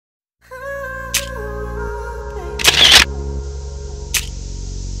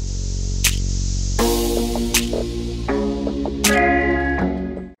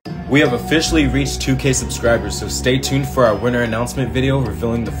We have officially reached 2K subscribers, so stay tuned for our winner announcement video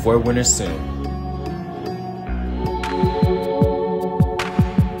revealing the 4 winners soon.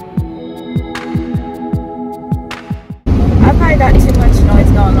 I probably got too much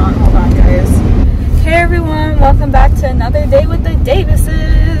noise going on. Hold on, guys. Hey everyone, welcome back to another day with the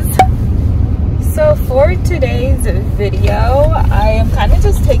Davises. So for today's video, I am kind of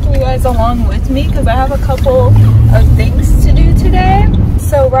just taking you guys along with me because I have a couple of things to do today.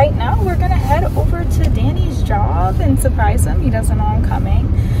 So right now we're gonna head over to Danny's job and surprise him. He doesn't know I'm coming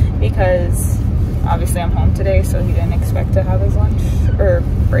because obviously I'm home today, so he didn't expect to have his lunch or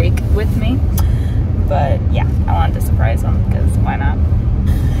break with me. But yeah, I wanted to surprise him because why not?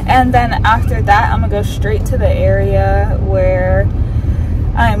 And then after that, I'm gonna go straight to the area where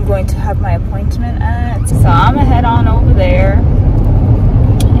I'm going to have my appointment at. So I'm gonna head on over there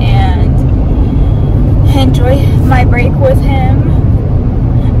and enjoy my break with him.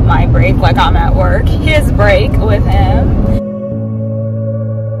 My break, like I'm at work. His break with him.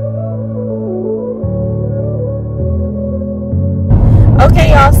 Okay,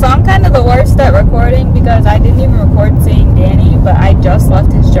 y'all, so I'm kind of the worst at recording because I didn't even record seeing Danny, but I just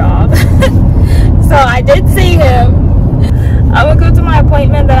left his job. So I did see him. I'm gonna go to my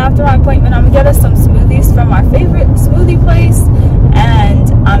appointment, then after my appointment I'm gonna get us some smoothies from our favorite smoothie place, and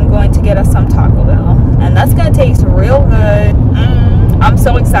I'm going to get us some Taco Bell, and that's gonna taste real good. I'm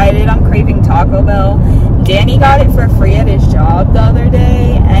so excited. I'm craving Taco Bell. Danny got it for free at his job the other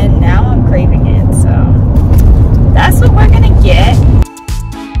day, and now I'm craving it, so that's what we're gonna get.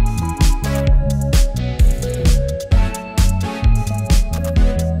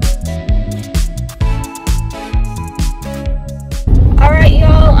 Alright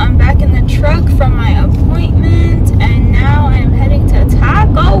y'all, I'm back in the truck from my appointment, and now I'm heading to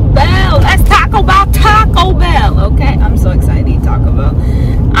Taco Bell. Let's talk about Taco Bell, okay? I'm so excited to eat Taco Bell.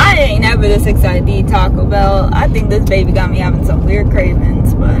 I ain't never this excited to eat Taco Bell. I think this baby got me having some weird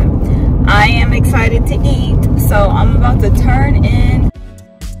cravings, but I am excited to eat. So I'm about to turn in.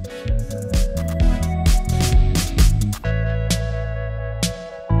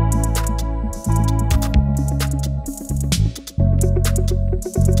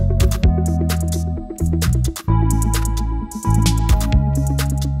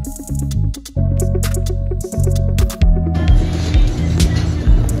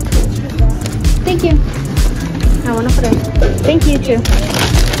 Thank you. I want to put it. Thank you too.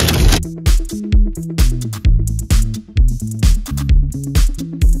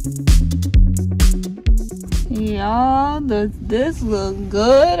 Y'all, does this look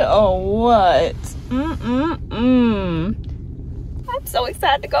good or what? I'm so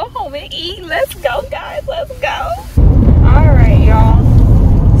excited to go home and eat. Let's go, guys. Let's go. All right, y'all.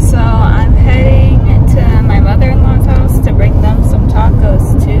 So I'm heading to my mother-in-law's house to bring them some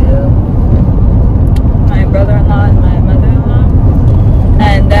tacos too. My brother-in-law and my mother-in-law,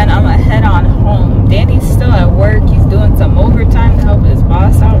 and then I'm gonna head on home. Danny's still at work. He's doing some overtime to help his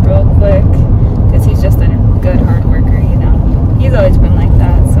boss out real quick because he's just a good hard worker, you know. He's always been like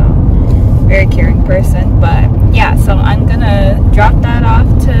that, so very caring person. But yeah, so I'm gonna drop that off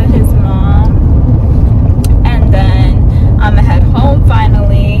to his mom, and then I'm gonna head home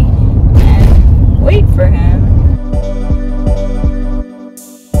finally and wait for him.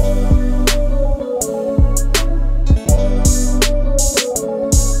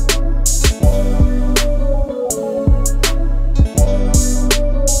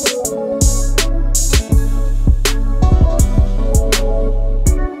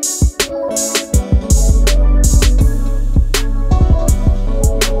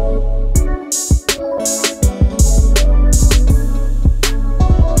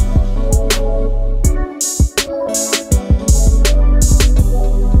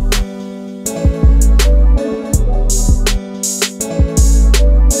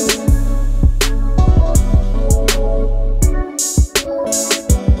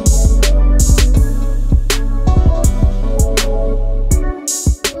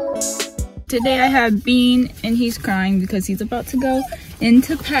 Today I have Bean, and he's crying because he's about to go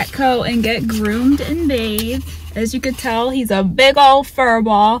into Petco and get groomed and bathed. As you could tell, he's a big old fur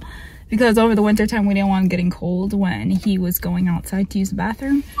ball because over the winter time we didn't want him getting cold when he was going outside to use the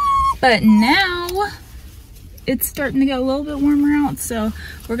bathroom. But now it's starting to get a little bit warmer out, so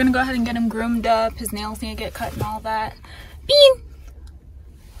we're gonna go ahead and get him groomed up. His nails need to get cut and all that. Bean!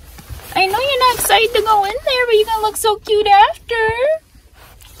 I know you're not excited to go in there, but you're gonna look so cute after.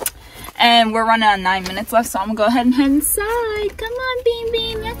 And we're running on 9 minutes left, so I'm gonna go ahead and head inside. Come on, Bean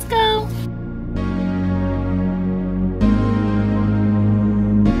Bean, let's go.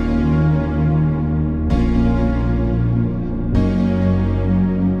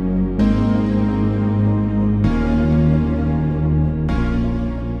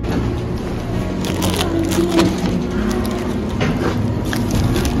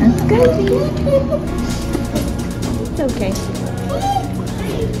 It's okay.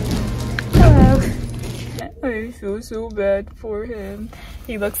 Hello. I feel so bad for him.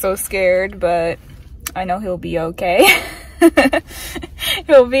 He looks so scared, but I know he'll be okay.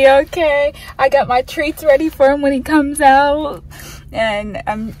 He'll be okay. I got my treats ready for him when he comes out, and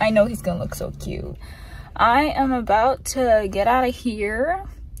I know he's gonna look so cute. I am about to get out of here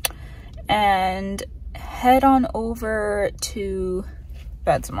and head on over to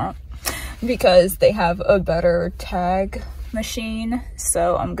PetSmart because they have a better tag machine.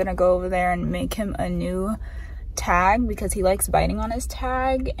 So I'm gonna go over there and make him a new tag because he likes biting on his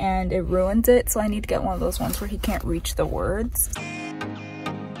tag and it ruins it. So I need to get one of those ones where he can't reach the words.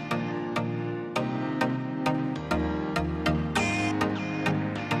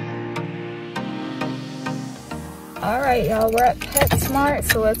 All right, y'all, we're at PetSmart,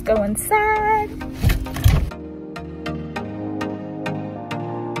 so let's go inside.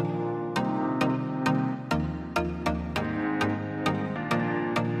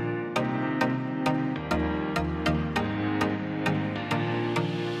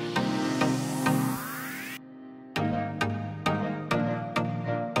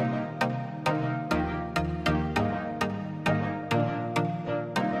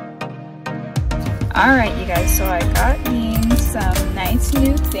 All right, you guys, so I got Ian some nice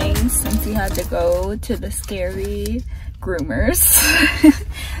new things since he had to go to the scary groomers.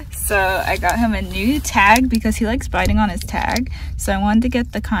 So I got him a new tag because he likes biting on his tag. So I wanted to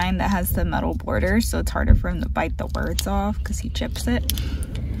get the kind that has the metal border so it's harder for him to bite the words off because he chips it.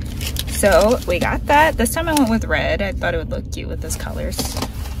 So we got that. This time I went with red. I thought it would look cute with his colors.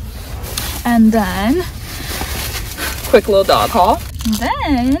 And then, quick little dog haul.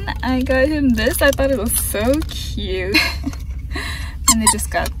 Then I got him this. I thought it was so cute. And I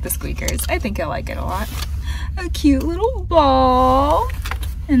just got the squeakers. I think he'll like it a lot. A cute little ball.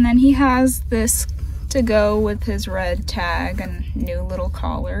 And then he has this to go with his red tag and new little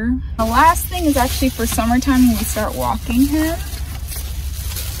collar. The last thing is actually for summertime when we start walking him.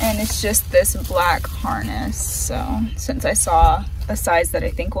 And it's just this black harness. So since I saw a size that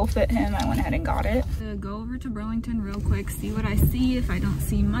I think will fit him, I went ahead and got it. Go over to Burlington real quick, see what I see. If I don't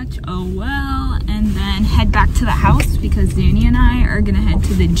see much, oh well. And then head back to the house because Danny and I are gonna head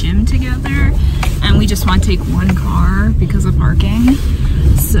to the gym together. And we just want to take one car because of parking.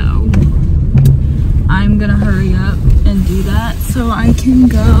 So I'm gonna hurry up and do that so I can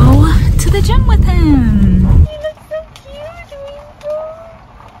go to the gym with him. He looks so cute,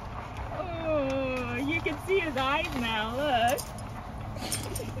 oh, you can see his eyes now, look.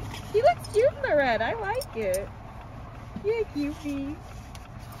 He looks cute in the red. I like it. Yeah, cutie.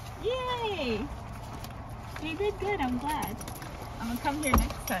 Yay! You did good. I'm glad. I'm gonna come here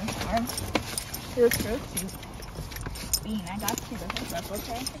next time. He looks so cute. Bean, I got you the hookup,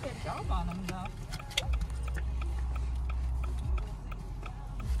 okay? That's a good job on him, though.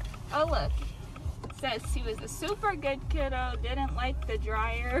 Oh, look. It says he was a super good kiddo. Didn't like the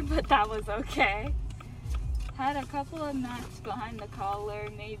dryer, but that was okay. Had a couple of knots behind the collar,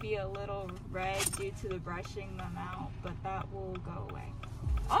 maybe a little red due to the brushing them out, but that will go away.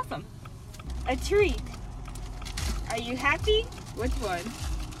 Awesome. A treat. Are you happy? Which one?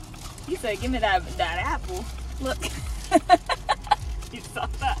 He said, give me that apple. Look. You saw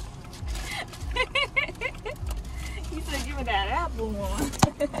that. He said, give me that apple one.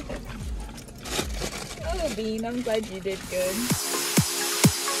 Oh, Bean, I'm glad you did good.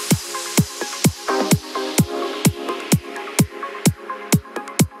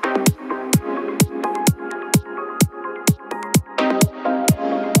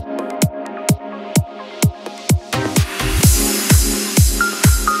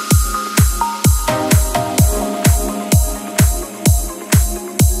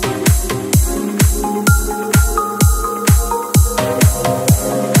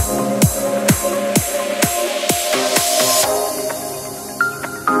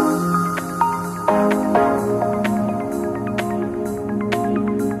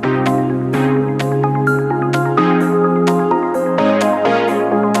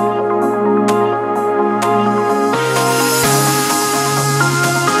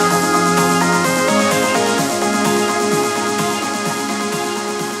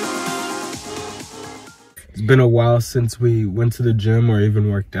 Been a while since we went to the gym or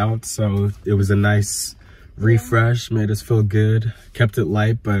even worked out, so it was a nice refresh, made us feel good, kept it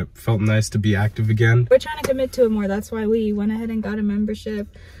light, but felt nice to be active again. We're trying to commit to it more. That's why we went ahead and got a membership.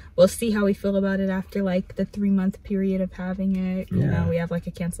 We'll see how we feel about it after like the 3-month period of having it. You know, we have like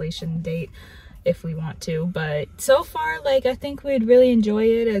a cancellation date if we want to, but so far, like, I think we'd really enjoy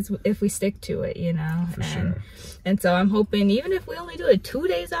it as if we stick to it, you know. For sure. And so I'm hoping, even if we only do it 2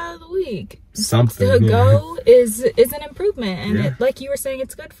 days out of the week, something to go is an improvement. And it, like you were saying,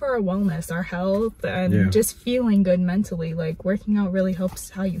 it's good for our wellness, our health, and just feeling good mentally. Like, working out really helps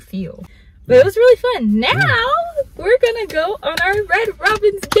how you feel. But it was really fun. Now we're gonna go on our Red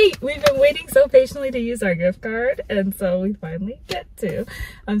Robin's date. We've been waiting so patiently to use our gift card, and so we finally get to.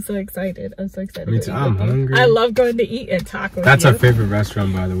 I'm so excited. I'm so excited. Me too. I'm hungry. I love going to eat and talk with That's you. our favorite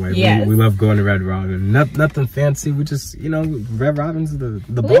restaurant, by the way. Yes. We love going to Red Robin. Nothing fancy. We just, you know, Red Robin's the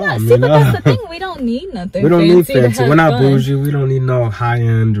bomb. See, but that's the thing. We don't need nothing. We don't need fancy. We're not fun. bougie. We don't need no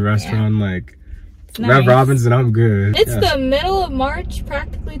high-end restaurant like Nice. Red Robin's, and I'm good. It's the middle of March,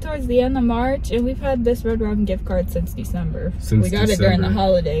 practically towards the end of March, and we've had this Red Robin gift card since December. We got it during the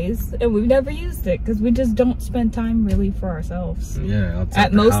holidays, and we've never used it because we just don't spend time really for ourselves. Yeah,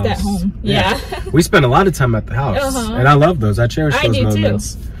 at most at home. Yeah. We spend a lot of time at the house, and I love those. I cherish those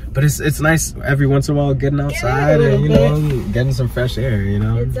moments. Too. But it's nice every once in a while getting outside and, you know, getting some fresh air, you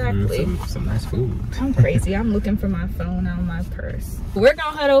know. Exactly. Some nice food. I'm crazy. I'm looking for my phone out of my purse. We're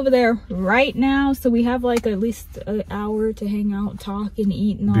gonna head over there right now, so we have like at least an hour to hang out, talk, and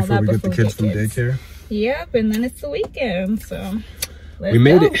eat and all that before we get the kids from daycare. Yep, and then it's the weekend, so we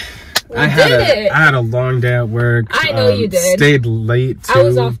made it. I had a long day at work. I know you did. Stayed late too. I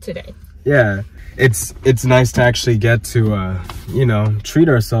was off today. Yeah. It's nice to actually get to you know, treat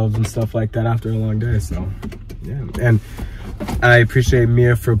ourselves and stuff like that after a long day. So yeah, and I appreciate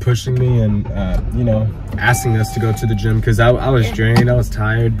Mia for pushing me and you know, asking us to go to the gym, because I was drained, I was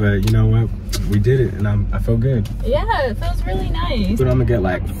tired, but you know what, we did it, and I feel good. Yeah, it feels really nice. But I'm gonna get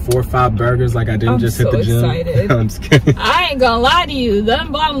like 4 or 5 burgers, like I didn't just hit the gym. Excited. I'm just kidding. I ain't gonna lie to you,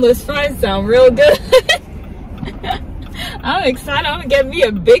 them bottomless fries sound real good. I'm excited. I'm gonna get me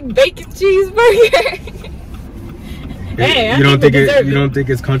a big bacon cheeseburger. Hey, you don't think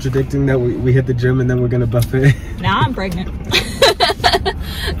it's contradicting that we hit the gym and then we're gonna buffet? Now I'm pregnant.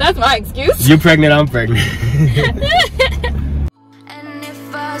 That's my excuse. You pregnant, I'm pregnant. And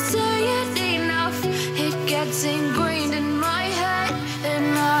if I say it enough, it gets ingrained in my head,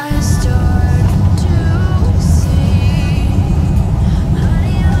 and I start to see.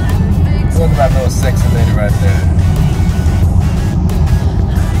 Look at that little sexy lady right there.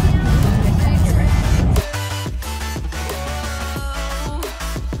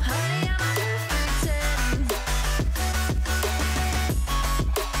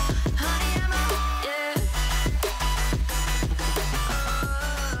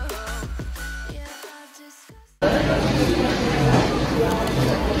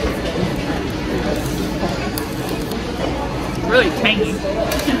 Really tangy.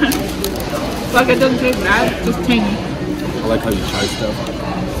 Like, it doesn't taste bad, just tangy. I like how you try stuff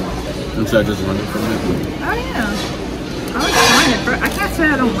instead of just running from it. Oh yeah. I like trying it, but I can't say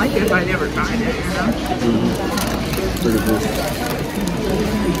I don't like it if I never tried it, you know? Pretty good.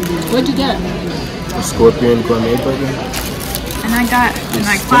 What'd you get? A scorpion gourmet burger. And I got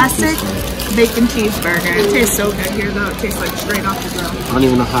my classic bacon cheeseburger. It tastes so good here though. It tastes like straight off the grill. I don't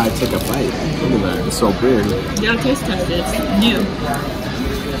even know how I take a bite. Look at that. It's so big. Yeah, taste test it. It's new.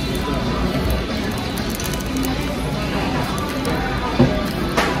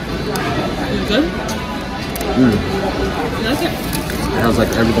 Is it good? You like it? It has like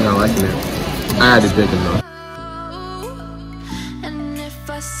everything I like in it. I added bacon though. And if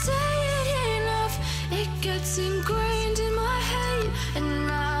I say it enough, it gets ingrained in my head,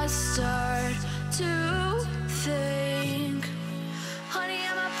 and I start to think, honey,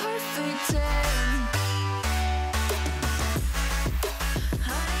 I'm a perfect 10.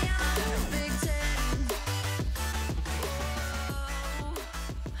 Honey, I'm a perfect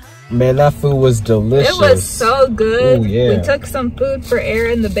 10. Man, that food was delicious. It was so good. Ooh, yeah. We took some food for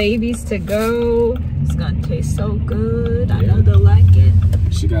Aira and the babies to go. It's gonna taste so good. I know they'll like it.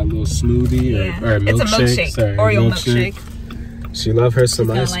 She got a little smoothie or a milkshake. It's a milkshake. Sorry, Oreo milkshake. She loved her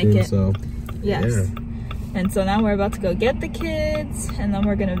some ice cream, like it. so Yes. yeah. And so now we're about to go get the kids, and then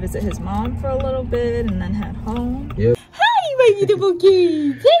we're gonna visit his mom for a little bit, and then head home. Yep. Hi, my beautiful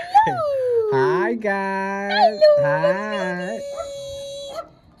kids. Hello. Hi guys. Hello. Hi. Hello.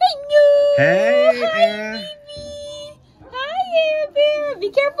 Hey. Hi, Hi, Aira Beara. Be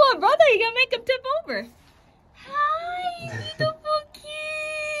careful, brother. You're gonna make him tip over. Hi, little